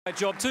Great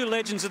job. Two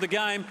legends of the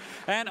game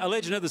and a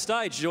legend of the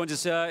stage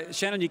joins us.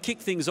 Shannon, you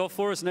kicked things off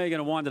for us. Now you're going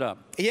to wind it up.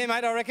 Yeah,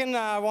 mate, I reckon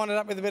wind it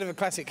up with a bit of a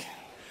classic.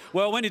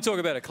 Well, when you talk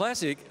about a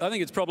classic, I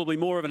think it's probably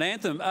more of an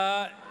anthem.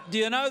 Do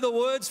you know the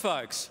words,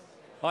 folks?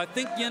 I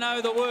think you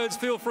know the words.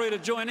 Feel free to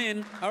join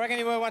in. I reckon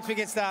you will once we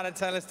get started,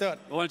 so let's do it.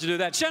 Why don't you do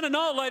that? Shannon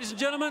Noll, ladies and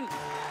gentlemen. Righto,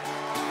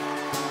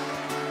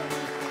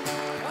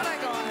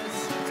 guys.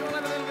 So we'll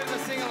have a little bit of a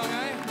sing-along,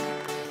 eh?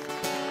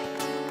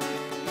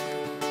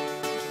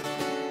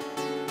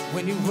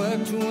 When you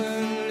work to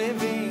earn a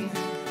living,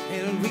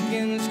 and on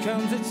weekends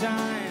comes a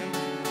time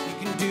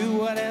you can do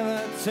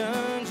whatever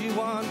turns you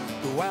on.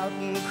 Go out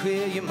and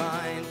clear your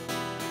mind.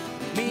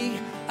 Me,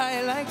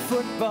 I like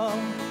football.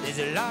 There's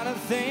a lot of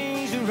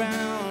things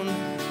around.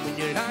 When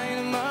you line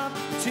them up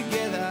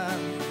together,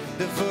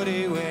 the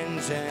footy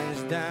wins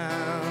hands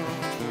down.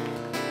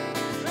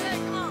 Ready,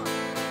 come on.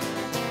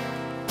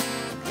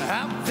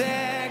 Up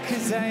there,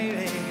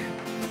 Cazaly,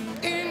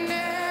 in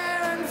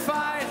there and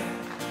fight.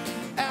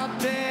 Out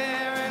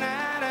there and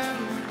Adam,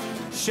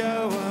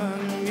 show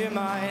 'em you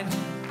might.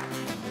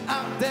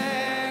 Up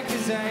there,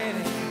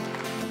 Cazaly,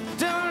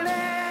 don't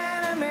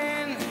let 'em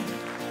in.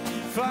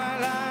 Fly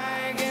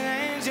like an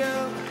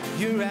angel,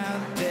 you're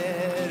out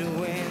there to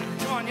win.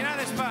 Come on, you know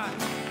this part.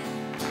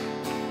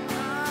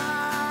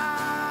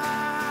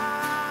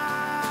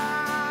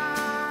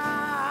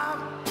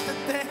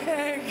 Up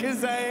there,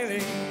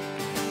 Cazaly.